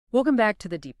Welcome back to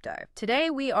the deep dive. Today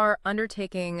we are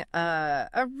undertaking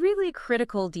a really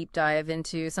critical deep dive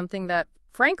into something that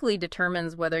frankly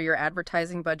determines whether your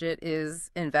advertising budget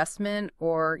is investment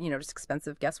or, just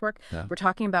expensive guesswork. Yeah. We're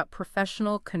talking about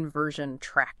professional conversion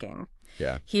tracking.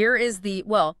 Yeah. Here is the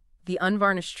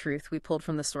unvarnished truth we pulled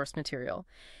from the source material.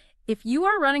 If you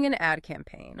are running an ad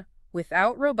campaign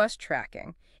without robust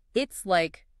tracking, it's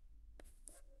like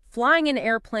flying an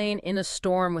airplane in a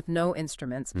storm with no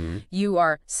instruments. Mm-hmm. You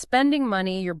are spending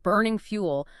money, you're burning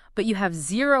fuel, but you have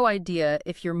zero idea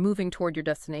if you're moving toward your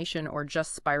destination or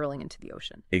just spiraling into the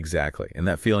ocean. Exactly. And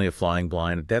that feeling of flying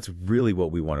blind, that's really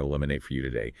what we want to eliminate for you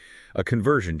today. A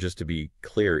conversion, just to be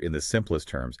clear in the simplest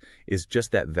terms, is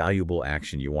just that valuable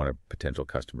action you want a potential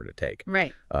customer to take.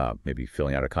 Right. Maybe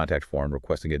filling out a contact form,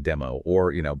 requesting a demo,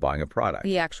 or, buying a product.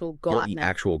 The actual goal. Or the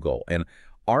actual goal. And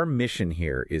our mission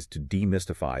here is to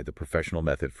demystify the professional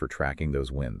method for tracking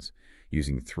those wins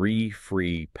using 3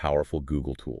 free, powerful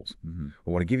Google tools. Mm-hmm.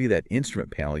 We want to give you that instrument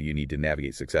panel you need to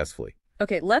navigate successfully.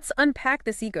 Okay, let's unpack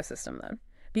this ecosystem then,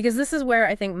 because this is where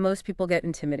I think most people get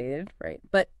intimidated, right?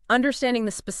 But understanding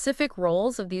the specific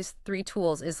roles of these 3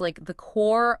 tools is like the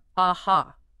core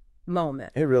aha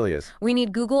moment. It really is. We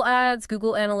need Google Ads,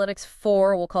 Google Analytics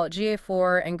 4, we'll call it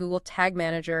GA4, and Google Tag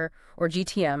Manager, or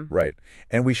GTM. Right.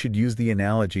 And we should use the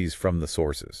analogies from the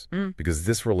sources because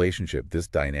this relationship, this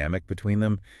dynamic between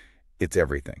them, it's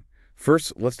everything.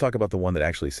 First, let's talk about the one that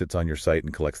actually sits on your site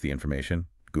and collects the information.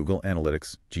 Google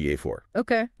Analytics GA4.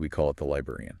 Okay. We call it the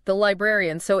librarian. The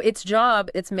librarian. So its job,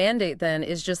 its mandate then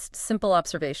is just simple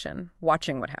observation,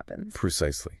 watching what happens.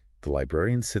 Precisely. The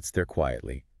librarian sits there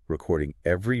quietly, recording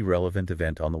every relevant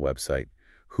event on the website,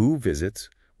 who visits,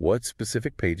 what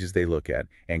specific pages they look at,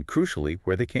 and crucially,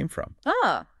 where they came from.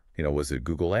 Ah. Was it a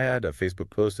Google ad, a Facebook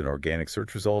post, an organic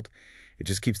search result? It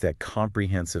just keeps that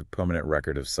comprehensive, permanent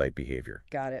record of site behavior.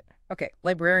 Got it. Okay,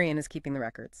 librarian is keeping the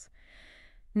records.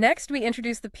 Next, we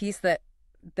introduce the piece that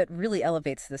really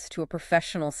elevates this to a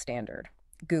professional standard.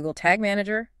 Google Tag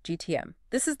Manager, GTM.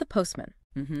 This is the postman.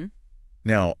 Mm-hmm.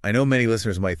 Now, I know many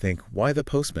listeners might think, why the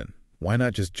postman? Why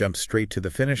not just jump straight to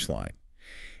the finish line?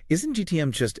 Isn't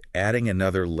GTM just adding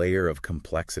another layer of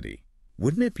complexity?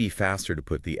 Wouldn't it be faster to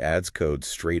put the ads code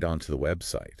straight onto the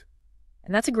website?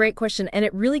 And that's a great question, and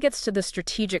it really gets to the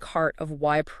strategic heart of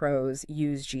why pros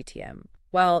use GTM.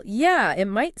 Well, yeah, it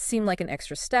might seem like an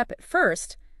extra step at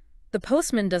first. The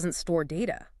postman doesn't store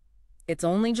data. Its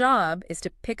only job is to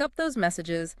pick up those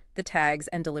messages, the tags,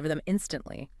 and deliver them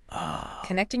instantly.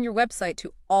 Connecting your website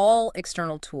to all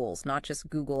external tools, not just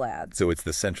Google Ads. So it's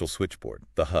the central switchboard,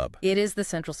 the hub. It is the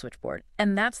central switchboard,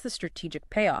 and that's the strategic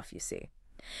payoff, you see.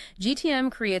 GTM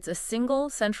creates a single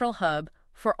central hub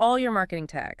for all your marketing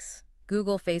tags.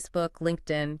 Google, Facebook,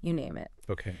 LinkedIn, you name it.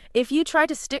 Okay. If you try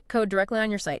to stick code directly on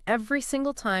your site every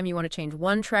single time you want to change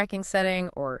one tracking setting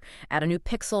or add a new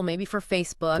pixel, maybe for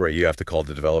Facebook. Right, you have to call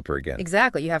the developer again.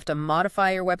 Exactly. You have to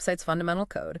modify your website's fundamental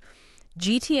code.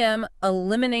 GTM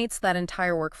eliminates that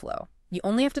entire workflow. You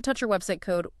only have to touch your website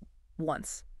code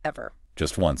once, ever.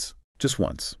 Just once. Just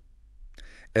once.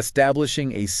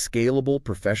 Establishing a scalable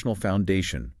professional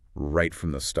foundation right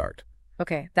from the start.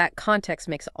 Okay, that context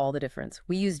makes all the difference.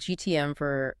 We use GTM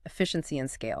for efficiency and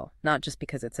scale, not just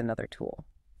because it's another tool.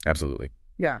 Absolutely.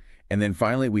 Yeah. And then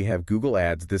finally, we have Google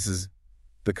Ads. This is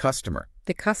the customer.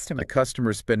 The customer. The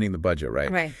customer spending the budget,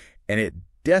 right? Right. And it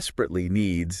desperately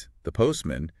needs the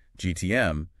postman,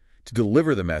 GTM, to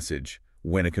deliver the message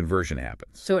when a conversion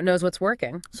happens. So it knows what's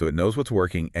working. So it knows what's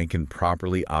working and can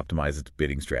properly optimize its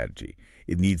bidding strategy.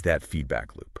 It needs that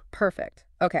feedback loop. Perfect.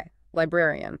 Okay,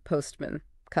 librarian, postman,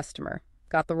 customer.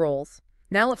 Got the roles.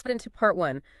 Now let's get into part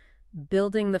 1,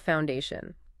 building the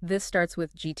foundation. This starts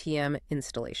with GTM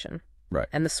installation. Right.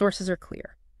 And the sources are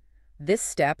clear. This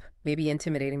step may be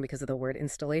intimidating because of the word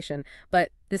installation, but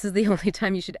this is the only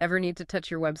time you should ever need to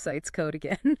touch your website's code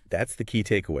again. That's the key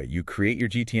takeaway. You create your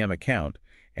GTM account,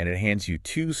 and it hands you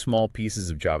 2 small pieces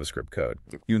of JavaScript code.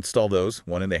 You install those,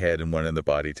 one in the head and one in the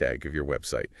body tag of your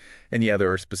website. And yeah,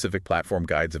 there are specific platform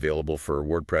guides available for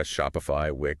WordPress,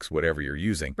 Shopify, Wix, whatever you're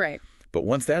using. Right. But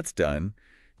once that's done,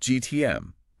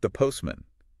 GTM, the postman,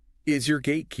 is your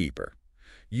gatekeeper.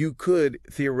 You could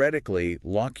theoretically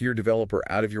lock your developer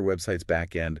out of your website's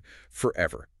backend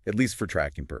forever, at least for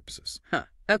tracking purposes. Huh.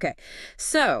 Okay.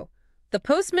 So the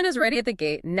postman is ready at the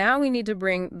gate. Now we need to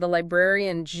bring the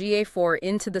librarian GA4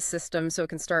 into the system so it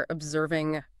can start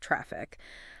observing traffic.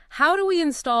 How do we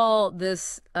install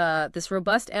this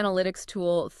robust analytics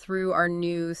tool through our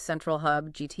new central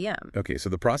hub, GTM? Okay, so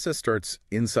the process starts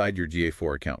inside your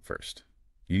GA4 account first.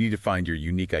 You need to find your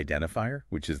unique identifier,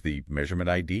 which is the measurement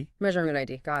ID. Measurement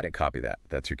ID, got it. Copy that.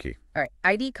 That's your key. All right,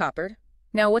 ID copied.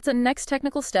 Now, what's the next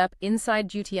technical step inside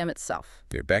GTM itself?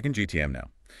 You're back in GTM now.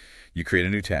 You create a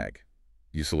new tag.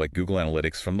 You select Google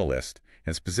Analytics from the list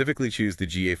and specifically choose the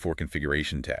GA4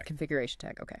 configuration tag. Configuration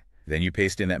tag, okay. Then you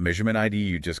paste in that measurement ID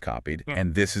you just copied,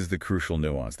 and this is the crucial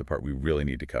nuance, the part we really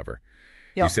need to cover.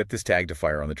 Yeah. You set this tag to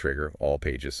fire on the trigger, all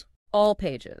pages. All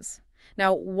pages.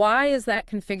 Now, why is that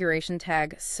configuration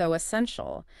tag so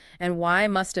essential? And why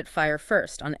must it fire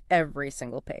first on every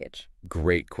single page?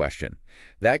 Great question.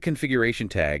 That configuration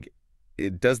tag,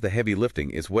 it does the heavy lifting,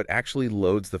 is what actually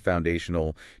loads the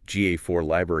foundational GA4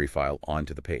 library file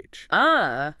onto the page.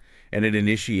 Ah. And it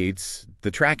initiates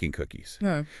the tracking cookies.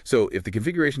 Hmm. So if the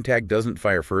configuration tag doesn't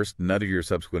fire first, none of your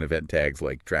subsequent event tags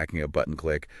like tracking a button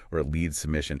click or a lead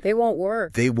submission, They won't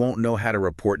work. they won't know how to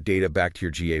report data back to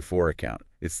your GA4 account.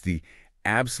 It's the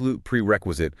absolute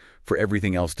prerequisite for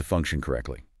everything else to function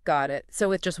correctly. Got it. So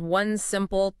with just one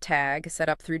simple tag set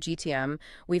up through GTM,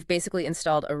 we've basically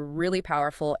installed a really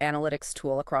powerful analytics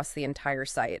tool across the entire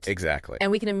site. Exactly.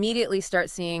 And we can immediately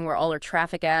start seeing where all our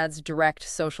traffic ads, direct,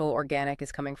 social, organic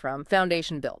is coming from.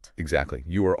 Foundation built. Exactly.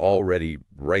 You are already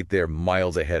right there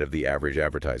miles ahead of the average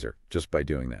advertiser just by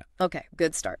doing that. Okay,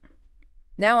 good start.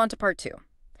 Now on to part 2.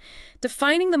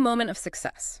 Defining the moment of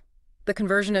success, the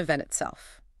conversion event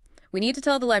itself. We need to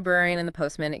tell the librarian and the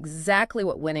postman exactly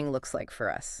what winning looks like for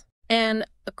us. And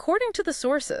according to the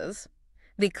sources,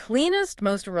 the cleanest,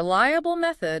 most reliable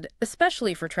method,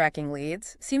 especially for tracking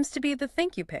leads, seems to be the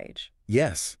thank you page.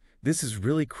 Yes, this is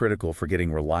really critical for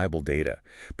getting reliable data,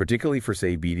 particularly for,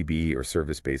 say, B2B or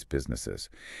service-based businesses.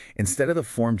 Instead of the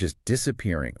form just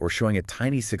disappearing or showing a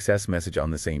tiny success message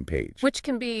on the same page. Which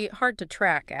can be hard to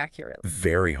track accurately.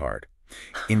 Very hard.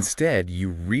 Instead, you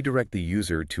redirect the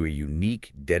user to a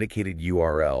unique, dedicated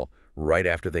URL right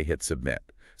after they hit submit.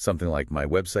 Something like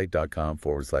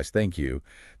mywebsite.com/thank you.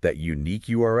 That unique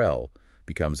URL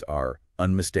becomes our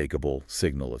unmistakable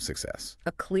signal of success.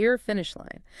 A clear finish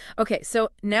line. Okay, so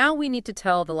now we need to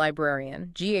tell the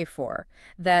librarian, GA4,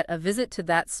 that a visit to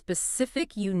that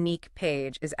specific unique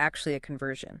page is actually a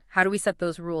conversion. How do we set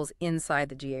those rules inside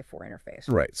the GA4 interface?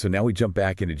 Right. So now we jump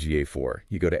back into GA4.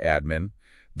 You go to admin,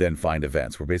 then find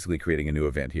events. We're basically creating a new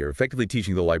event here, effectively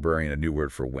teaching the librarian a new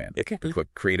word for win. Okay.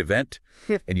 Click create event,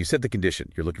 and you set the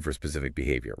condition. You're looking for specific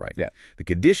behavior, right? Yeah. The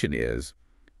condition is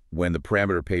when the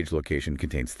parameter page location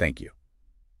contains thank you.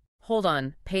 Hold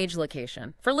on, page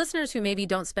location. For listeners who maybe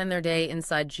don't spend their day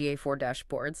inside GA4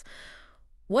 dashboards,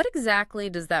 what exactly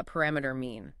does that parameter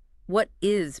mean? What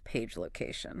is page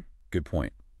location? Good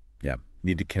point. Yeah.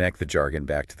 Need to connect the jargon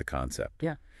back to the concept.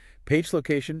 Yeah. Page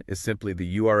location is simply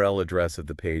the URL address of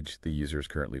the page the user is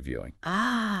currently viewing.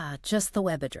 Ah, just the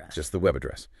web address. Just the web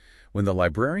address. When the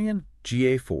librarian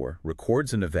GA4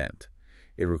 records an event,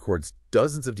 it records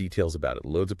dozens of details about it,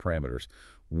 loads of parameters.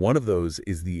 One of those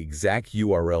is the exact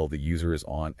URL the user is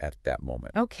on at that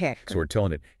moment. Okay. So we're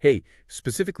telling it, hey,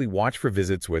 specifically watch for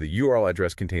visits where the URL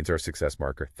address contains our success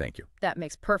marker. Thank you. That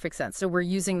makes perfect sense. So we're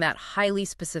using that highly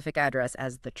specific address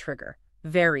as the trigger.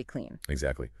 Very clean.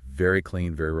 Exactly. Very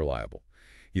clean, very reliable.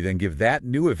 You then give that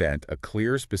new event a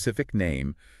clear, specific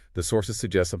name. The sources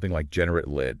suggest something like generate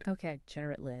lid. Okay,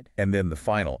 generate lid. And then the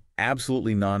final,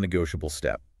 absolutely non-negotiable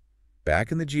step.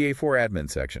 Back in the GA4 admin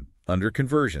section, under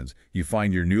conversions, you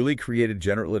find your newly created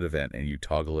generate lid event and you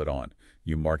toggle it on.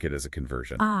 You mark it as a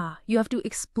conversion. Ah, you have to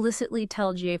explicitly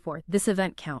tell GA4, this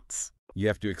event counts. You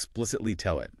have to explicitly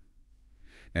tell it.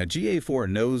 Now, GA4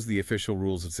 knows the official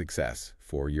rules of success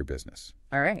for your business.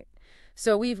 All right.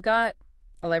 So we've got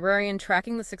a librarian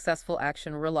tracking the successful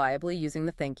action reliably using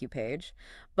the thank you page,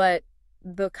 but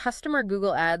the customer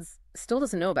Google Ads still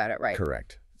doesn't know about it, right?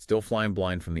 Correct. Still flying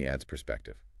blind from the ads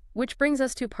perspective. Which brings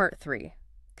us to part 3,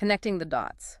 connecting the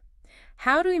dots.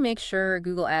 How do we make sure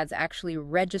Google Ads actually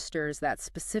registers that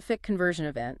specific conversion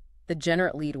event, the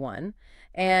generate lead one,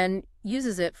 and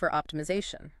uses it for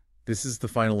optimization? This is the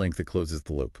final link that closes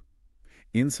the loop.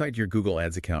 Inside your Google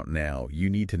Ads account now, you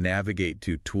need to navigate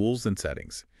to Tools and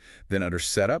Settings. Then under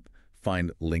Setup,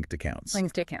 find Linked Accounts.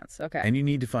 Links to accounts, okay. And you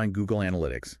need to find Google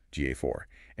Analytics, GA4,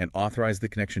 and authorize the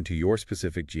connection to your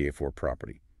specific GA4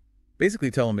 property.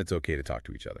 Basically tell them it's okay to talk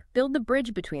to each other. Build the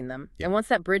bridge between them. Yeah. And once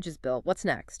that bridge is built, what's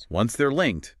next? Once they're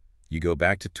linked, you go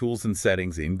back to Tools and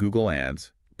Settings in Google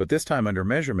Ads, but this time under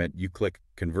Measurement, you click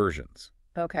Conversions.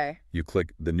 Okay. You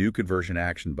click the new Conversion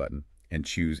Action button and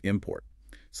choose Import.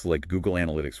 Select Google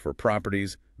Analytics for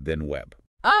Properties, then Web.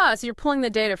 Ah, so you're pulling the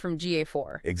data from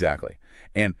GA4. Exactly.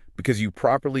 And because you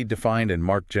properly defined and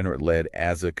marked generate lead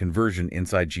as a conversion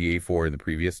inside GA4 in the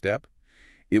previous step,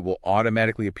 it will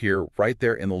automatically appear right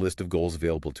there in the list of goals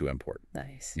available to import.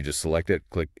 Nice. You just select it,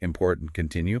 click Import, and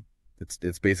Continue.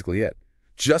 It's basically it.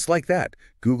 Just like that,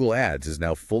 Google Ads is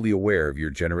now fully aware of your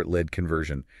generate-led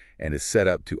conversion and is set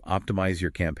up to optimize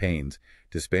your campaigns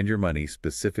to spend your money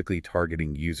specifically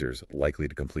targeting users likely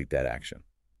to complete that action.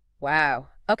 Wow.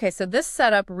 Okay, so this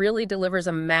setup really delivers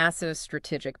a massive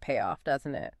strategic payoff,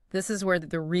 doesn't it? This is where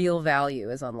the real value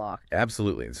is unlocked.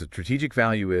 Absolutely. The strategic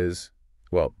value is,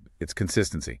 well, it's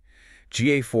consistency.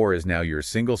 GA4 is now your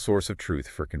single source of truth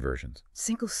for conversions.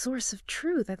 Single source of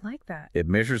truth. I like that. It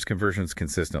measures conversions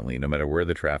consistently, no matter where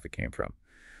the traffic came from.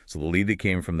 So the lead that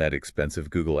came from that expensive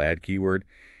Google ad keyword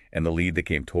and the lead that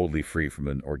came totally free from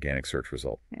an organic search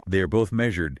result. Yeah. They are both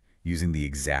measured using the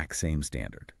exact same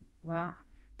standard. Wow.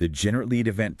 The generate lead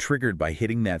event triggered by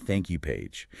hitting that thank you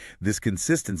page. This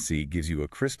consistency gives you a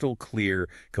crystal clear,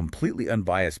 completely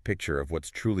unbiased picture of what's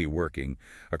truly working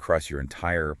across your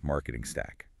entire marketing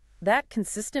stack. That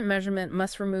consistent measurement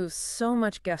must remove so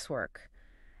much guesswork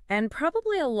and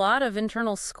probably a lot of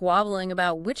internal squabbling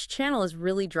about which channel is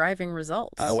really driving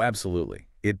results. Oh, absolutely.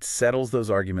 It settles those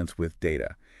arguments with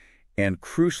data. And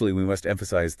crucially, we must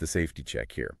emphasize the safety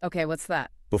check here. Okay, what's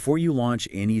that? Before you launch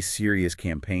any serious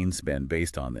campaign spend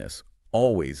based on this,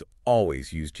 always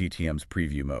use GTM's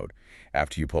preview mode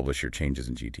after you publish your changes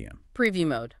in GTM. Preview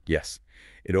mode. Yes.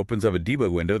 It opens up a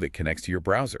debug window that connects to your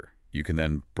browser. You can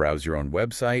then browse your own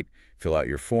website, fill out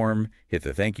your form, hit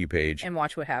the thank you page, And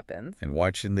watch what happens. and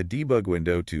watch in the debug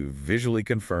window to visually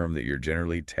confirm that your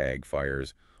generally tag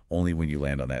fires only when you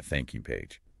land on that thank you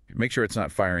page. Make sure it's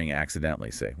not firing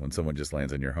accidentally, say, when someone just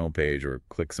lands on your homepage or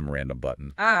clicks some random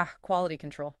button. Quality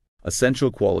control. Essential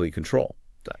quality control.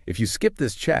 If you skip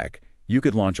this check, you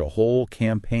could launch a whole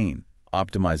campaign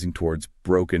optimizing towards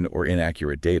broken or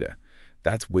inaccurate data.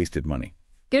 That's wasted money.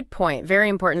 Good point. Very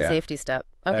important Yeah. safety step.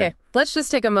 Okay, let's just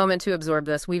take a moment to absorb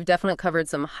this. We've definitely covered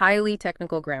some highly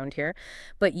technical ground here.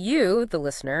 But you, the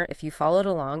listener, if you followed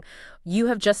along, you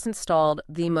have just installed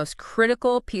the most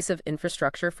critical piece of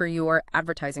infrastructure for your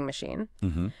advertising machine.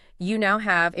 Mm-hmm. You now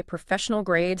have a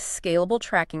professional-grade, scalable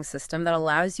tracking system that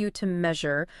allows you to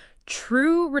measure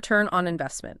true return on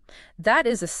investment. That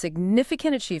is a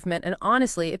significant achievement, and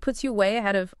honestly, it puts you way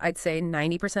ahead of, I'd say,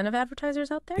 90% of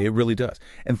advertisers out there. It really does.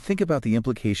 And think about the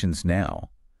implications now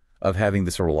of having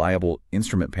this reliable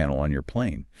instrument panel on your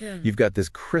plane. Yeah. You've got this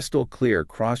crystal clear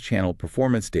cross-channel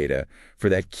performance data for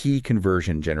that key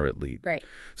conversion generate lead. Right.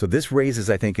 So this raises,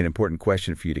 I think, an important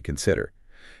question for you to consider.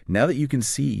 Now that you can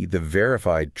see the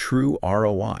verified true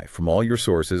ROI from all your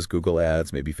sources, Google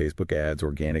Ads, maybe Facebook ads,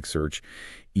 organic search,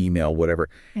 email, whatever,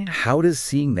 how does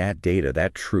seeing that data,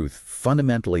 that truth,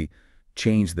 fundamentally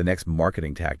change the next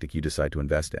marketing tactic you decide to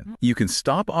invest in? You can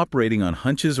stop operating on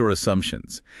hunches or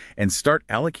assumptions and start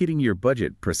allocating your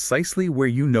budget precisely where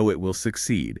you know it will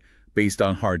succeed based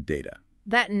on hard data.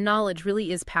 That knowledge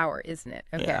really is power, isn't it?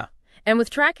 Okay. Yeah. And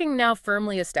with tracking now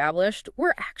firmly established,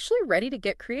 we're actually ready to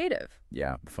get creative.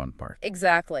 Yeah, the fun part.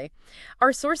 Exactly.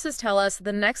 Our sources tell us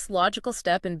the next logical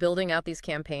step in building out these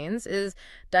campaigns is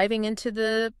diving into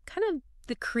the kind of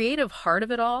the creative heart of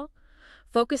it all,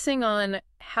 focusing on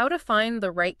how to find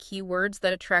the right keywords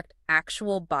that attract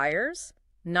actual buyers,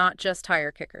 not just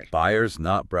tire kickers. Buyers,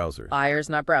 not browsers. Buyers,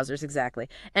 not browsers, exactly.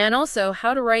 And also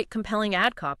how to write compelling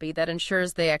ad copy that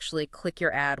ensures they actually click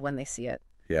your ad when they see it.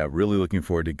 Yeah, really looking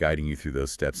forward to guiding you through those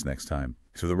steps next time.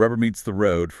 So the rubber meets the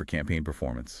road for campaign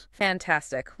performance.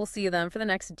 Fantastic. We'll see you then for the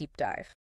next deep dive.